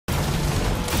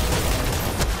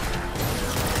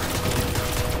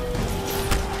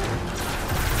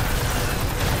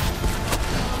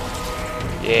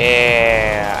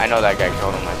Yeah, I know that guy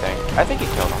killed him, I think. I think he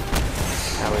killed him.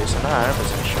 At least I'm not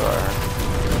 100% sure.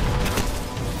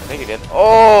 I think he did.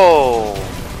 Oh!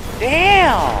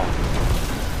 Damn!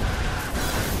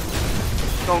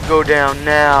 Don't go down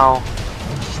now.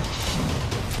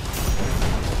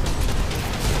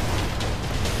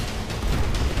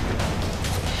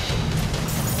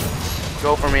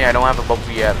 Go for me, I don't have a bubble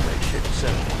yet, but shit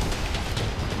soon.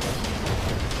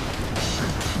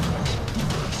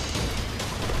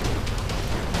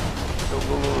 Go.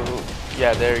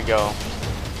 Yeah, there you go.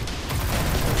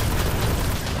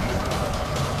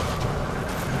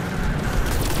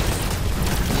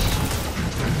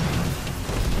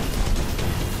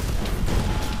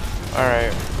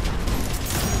 Alright.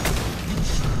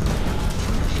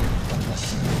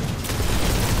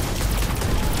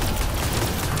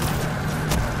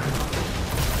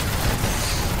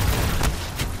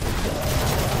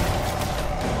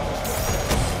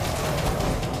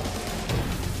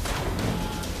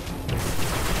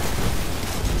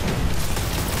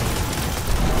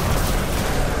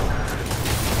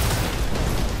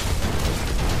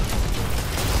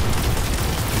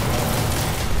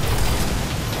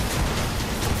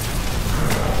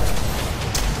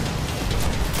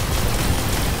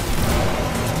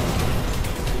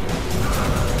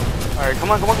 Alright,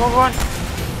 come on.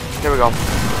 There we go.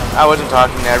 I wasn't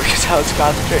talking there because I was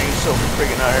concentrating so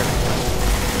freaking hard.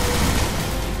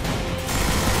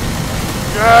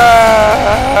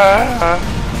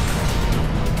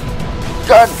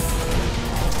 Gun!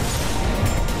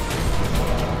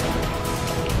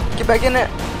 Get back in there!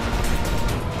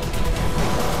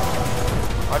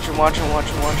 Watch him.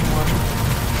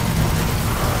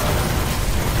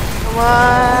 Come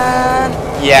on!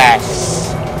 Yes!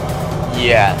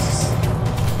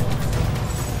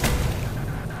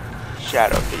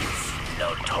 Shadow Thief.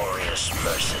 Notorious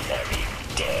mercenary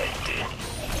dead.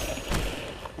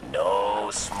 No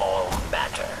small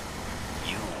matter.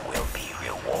 You will be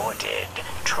rewarded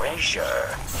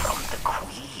treasure from the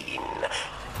Queen.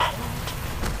 And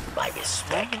my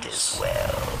respect as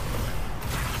well.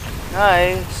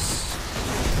 Nice.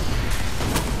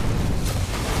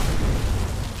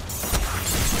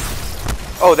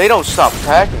 Oh, they don't stop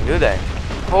attacking, do they?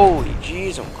 Holy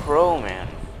jeez, I'm crow, man.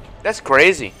 That's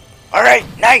crazy. Alright,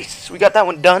 nice! We got that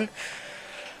one done.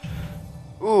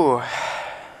 Ooh.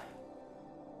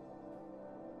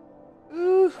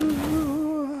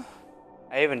 Ooh.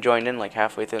 I even joined in like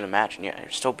halfway through the match, and yet I'm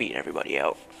still beating everybody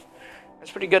out.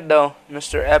 That's pretty good, though.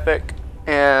 Mr. Epic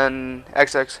and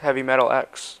XX Heavy Metal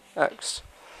X.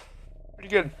 Pretty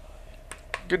good.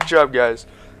 Good job, guys.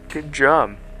 Good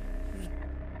job.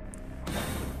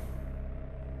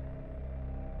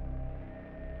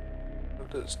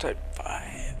 This type 5.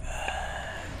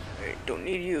 Alright, don't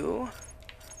need you.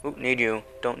 Oop, need you.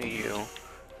 Don't need you.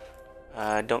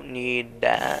 Don't need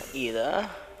that either.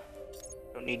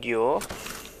 Don't need you.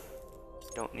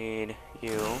 Don't need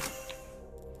you.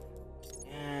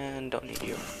 And don't need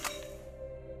you.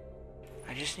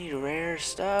 I just need rare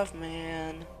stuff,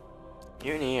 man.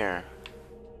 Unir.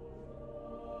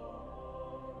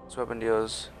 This weapon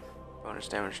deals bonus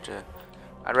damage to.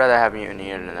 I'd rather have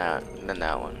Unir than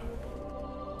that one.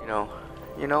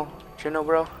 You know,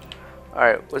 bro.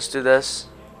 Alright, let's do this.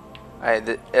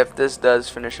 Alright, if this does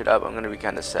finish it up, I'm gonna be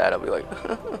kind of sad. I'll be like,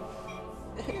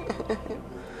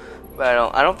 but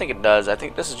I don't think it does. I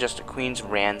think this is just a Queen's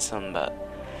Ransom, but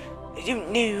I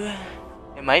don't know.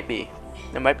 It might be.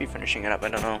 It might be finishing it up. I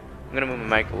don't know. I'm gonna move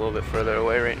my mic a little bit further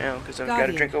away right now because I've got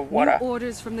a drink of water. New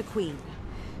orders from the Queen.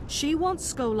 She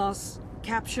wants Skolos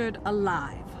captured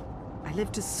alive. I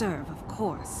live to serve, of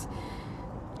course.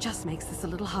 Just makes this a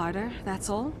little harder, that's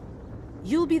all.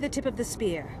 You'll be the tip of the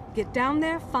spear. Get down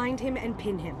there, find him, and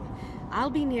pin him.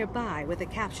 I'll be nearby with a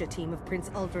capture team of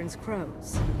Prince Uldren's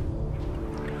crows.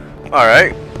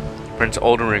 Alright. Prince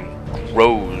Uldren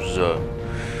Crows.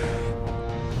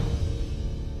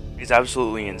 He's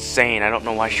absolutely insane. I don't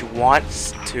know why she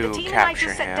wants to the team capture and I just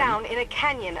him. set down in a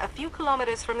canyon a few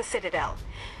kilometers from the Citadel.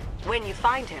 When you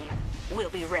find him, we'll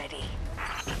be ready.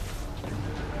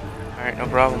 Alright, no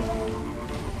problem.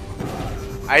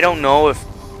 I don't know if...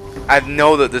 I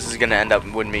know that this is going to end up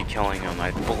with me killing him.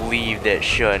 I believe that it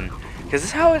should. Because this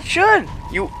is how it should.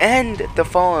 You end the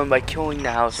Fallen by killing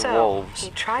the House of Wolves.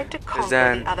 He tried to conquer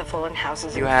then the other fallen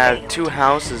houses you and have failed. two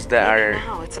houses that are...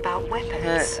 Now it's about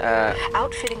weapons.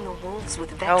 Outfitting the wolves with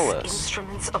Vex hellless.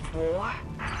 instruments of war.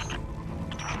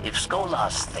 If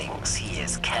Skolas thinks he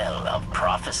is Kell of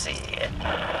prophecy,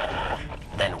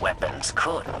 then weapons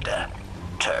could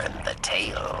turn the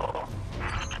tail.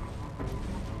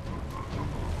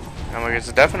 I mean, it's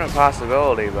a definite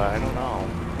possibility, but I don't know.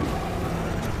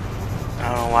 I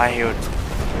don't know why he would.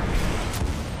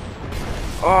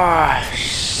 Oh,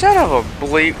 son of a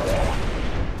bleep.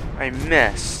 I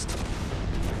missed.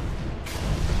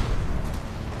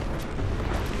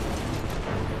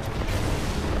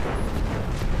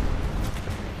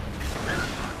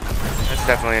 That's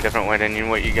definitely a different way than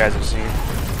what you guys have seen.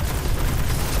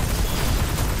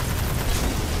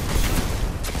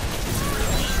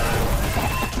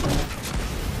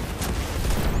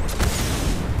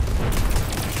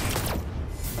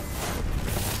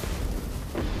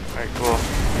 Alright, cool.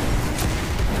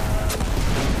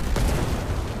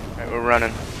 Alright, we're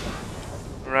running.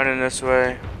 We're running this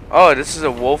way. Oh, this is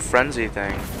a wolf frenzy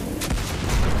thing.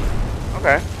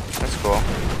 Okay, that's cool.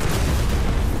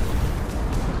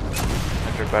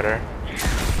 Better.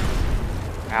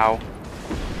 Ow.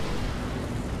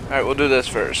 Alright, we'll do this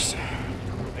first,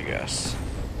 I guess.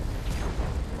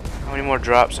 How many more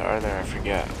drops are there? I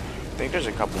forget. I think there's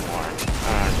a couple more. I'm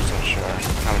not 100% sure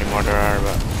how many more there are,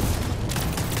 but...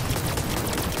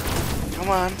 Come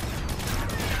on.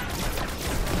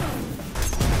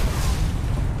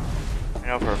 I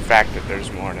know for a fact that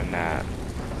there's more than that.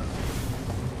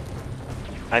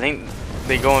 I think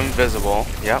they go invisible.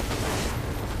 Yep.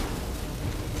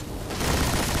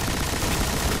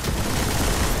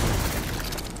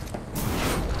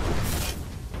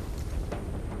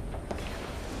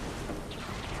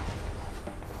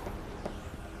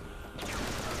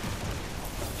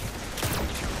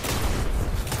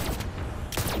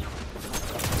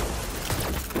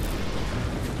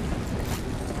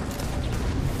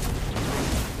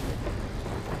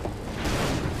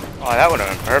 Oh, that would have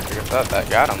been perfect if that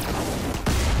got him.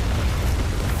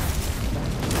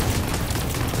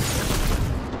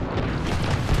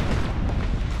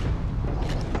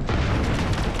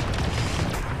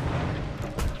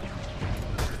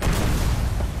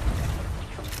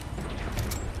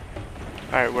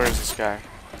 Alright, where is this guy?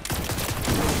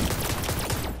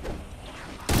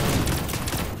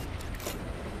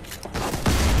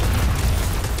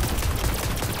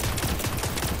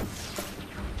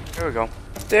 There we go.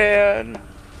 Dead.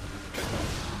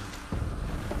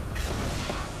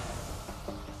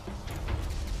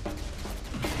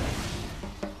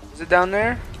 Is it down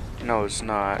there? No, it's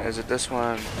not. Is it this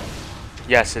one?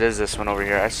 Yes, it is this one over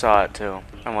here. I saw it too.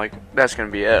 I'm like, that's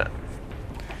gonna be it.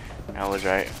 I was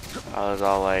right. I was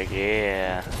all like,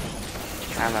 yeah,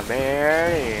 I'm a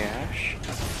bear.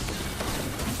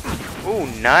 Ooh,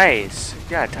 nice.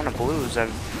 Yeah, a ton of blues.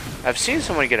 I've seen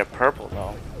someone get a purple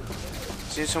though.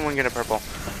 See someone get a purple.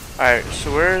 Alright,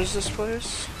 so where is this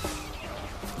place?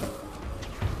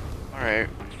 Alright.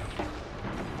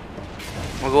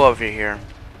 We'll go over here.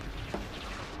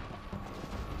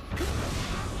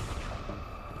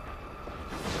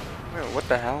 Wait, what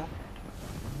the hell?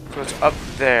 So it's up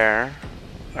there.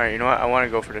 Alright, you know what? I want to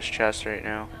go for this chest right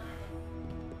now.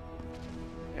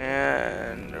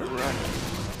 And run.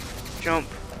 Jump.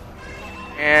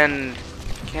 And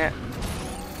can't.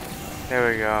 There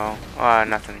we go. Oh,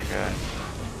 nothing good.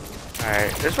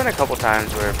 Alright, there's been a couple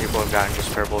times where people have gotten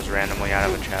just purples randomly out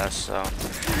of a chest, so.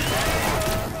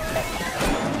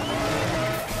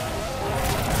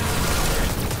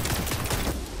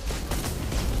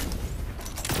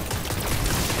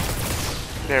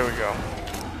 There we go.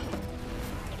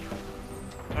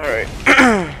 Alright.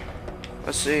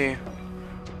 Let's see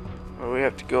where we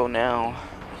have to go now.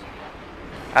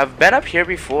 I've been up here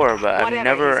before, but I've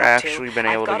never actually been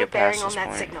able to get past this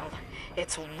point. Signal.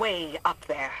 It's way up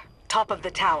there, top of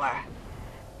the tower.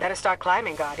 Better start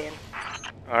climbing, Guardian.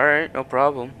 Alright, no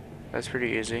problem. That's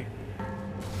pretty easy.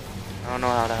 I don't know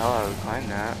how the hell I would climb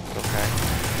that, but okay.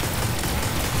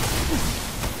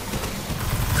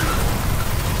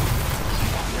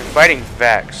 They're fighting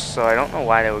Vex, so I don't know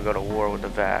why they would go to war with the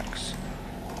Vex.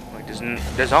 Like,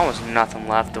 there's almost nothing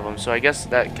left of them, so I guess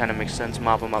that kind of makes sense.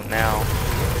 Mop them up now,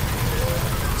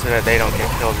 so that they don't get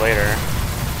killed later.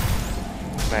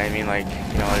 But I mean, like,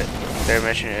 you know, their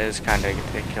mission is kind of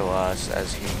to kill us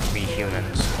as we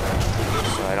humans.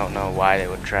 So I don't know why they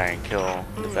would try and kill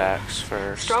the Vex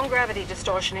first. Strong gravity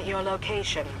distortion at your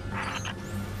location.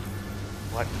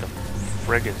 What the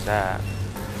frig is that?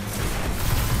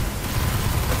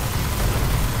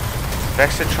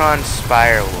 Vexitron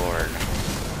Spire Lord.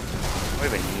 I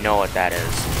don't even know what that is.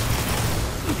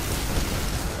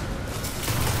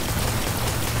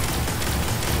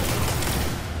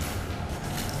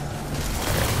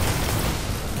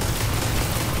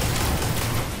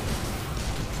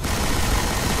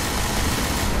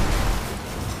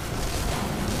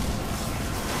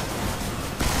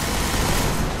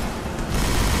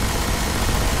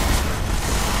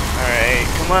 Alright,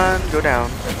 come on, go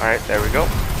down. Alright, there we go.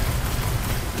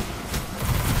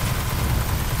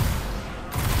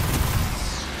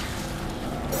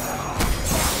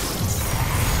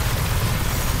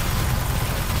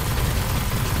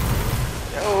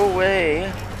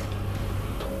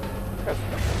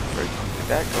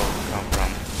 that come from?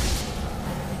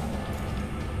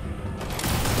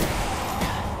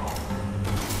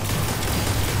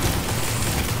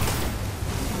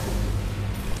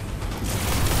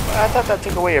 Well, I thought that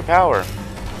took away your power.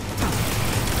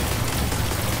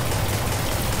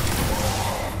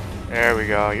 There we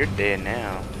go. You're dead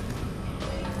now.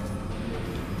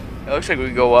 It looks like we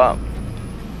go up.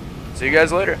 See you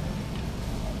guys later.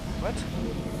 What?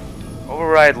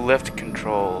 Override lift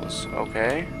controls.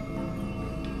 Okay.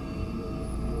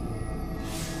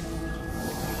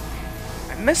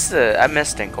 I miss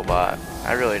Dinklebot.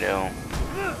 I really do.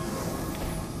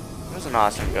 He was an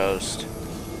awesome ghost.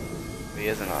 He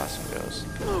is an awesome ghost.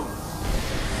 You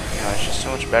know, it's just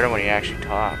so much better when he actually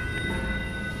talked.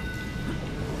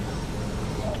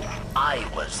 I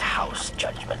was House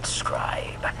Judgment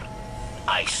Scribe.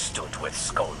 I stood with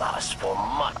Skolas for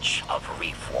much of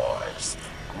Reef Wars.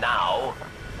 Now,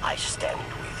 I stand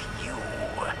with you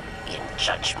in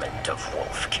judgment of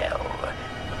Wolfkill.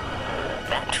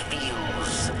 That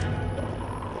feels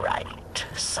right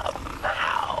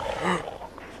somehow.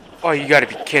 Oh, you gotta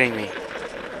be kidding me.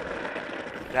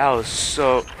 That was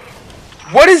so...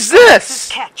 What is this? This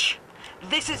is Ketch.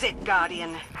 This is it,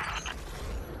 Guardian.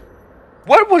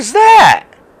 What was that?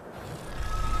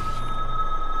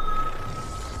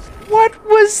 What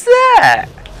was that?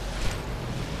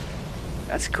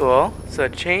 That's cool. So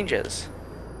it changes.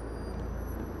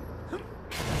 So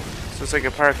it's like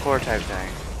a parkour type thing.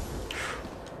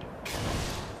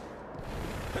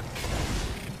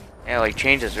 And it like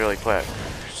changes really quick.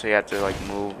 So you have to like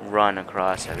run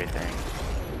across everything.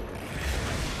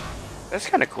 That's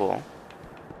kind of cool.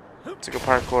 It's like a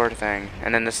parkour thing,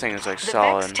 and then this thing is like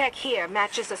solid. The Vex tech here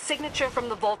matches a signature from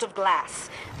the Vault of Glass.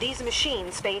 These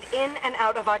machines fade in and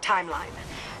out of our timeline.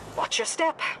 Watch your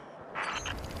step.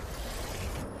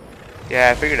 Yeah,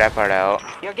 I figured that part out.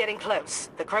 You're getting close.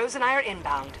 The crows and I are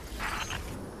inbound.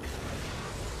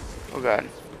 Oh god.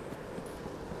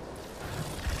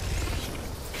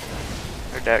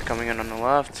 Heard that coming in on the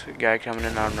left, a guy coming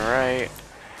in on the right.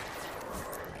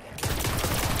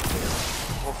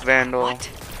 Wolf Vandal. What?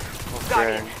 Wolf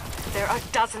Guardian, Drag. there are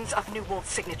dozens of new wolf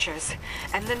signatures,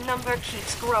 and the number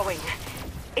keeps growing.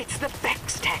 It's the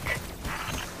Vex tech.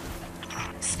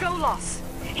 Skolas!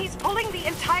 He's pulling the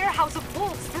entire House of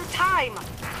Wolves through time!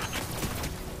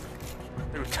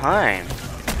 Through time?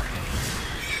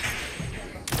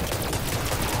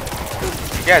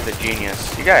 The guy's a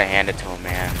genius. You gotta hand it to him,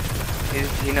 man.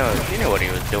 He knew what he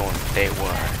was doing from day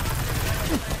one.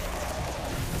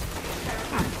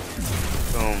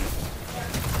 Boom.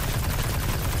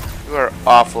 You are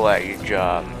awful at your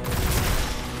job.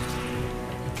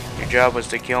 Your job was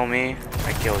to kill me,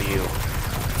 I kill you.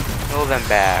 Kill them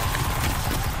back.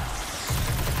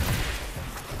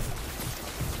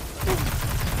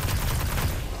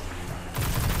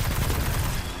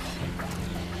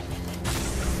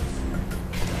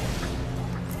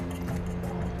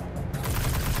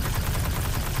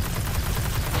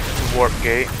 Warp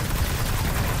gate.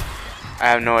 I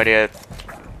have no idea if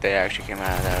they actually came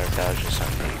out of that or if that was just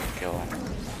something you could kill.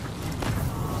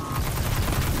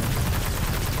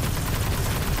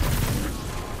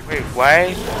 Wait,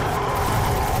 why?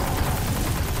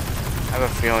 I have a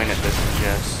feeling that this is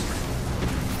just...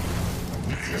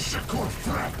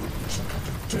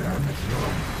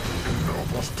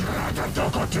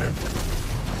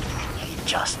 He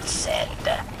just said,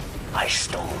 I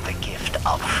stole the gift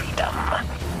of freedom,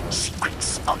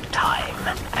 secrets of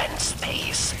time and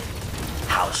space.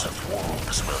 House of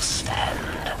Wolves will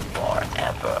stand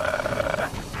forever.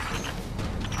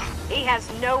 He has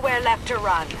nowhere left to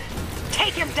run.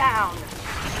 Take him down!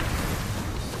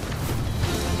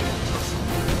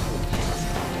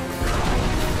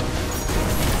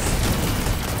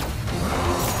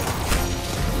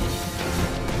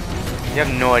 You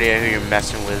have no idea who you're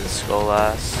messing with,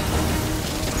 Skolas.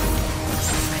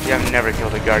 You have never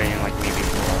killed a Guardian like me before.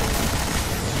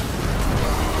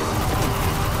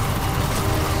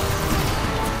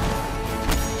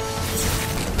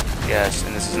 Yes,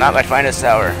 and this is not my finest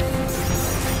hour.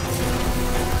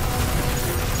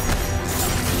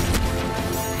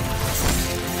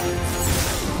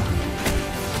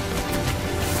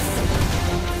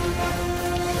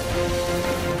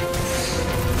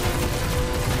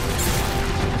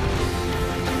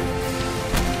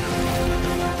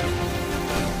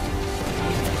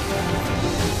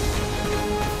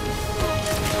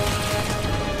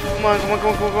 Come on, come on, come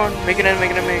on, come on. Make it in,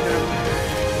 make it in, make it in.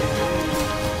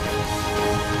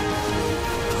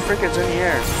 Frick, it's in the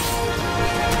air.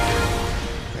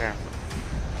 There.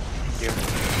 Thank you.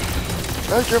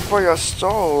 Thank you for your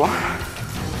soul.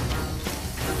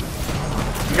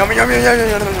 Yummy, yummy, yummy, yummy,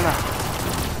 yummy, yummy.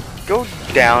 Go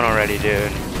down already,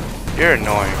 dude. You're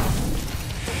annoying.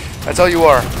 That's all you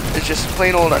are. It's just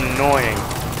plain old annoying.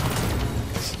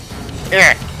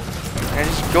 And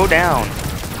just go down.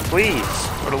 Please.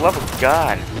 For the love of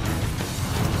God.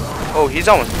 Oh, he's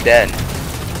almost dead.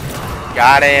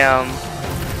 Got him.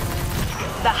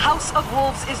 The House of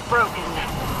Wolves is broken.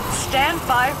 Stand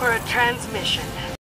by for a transmission.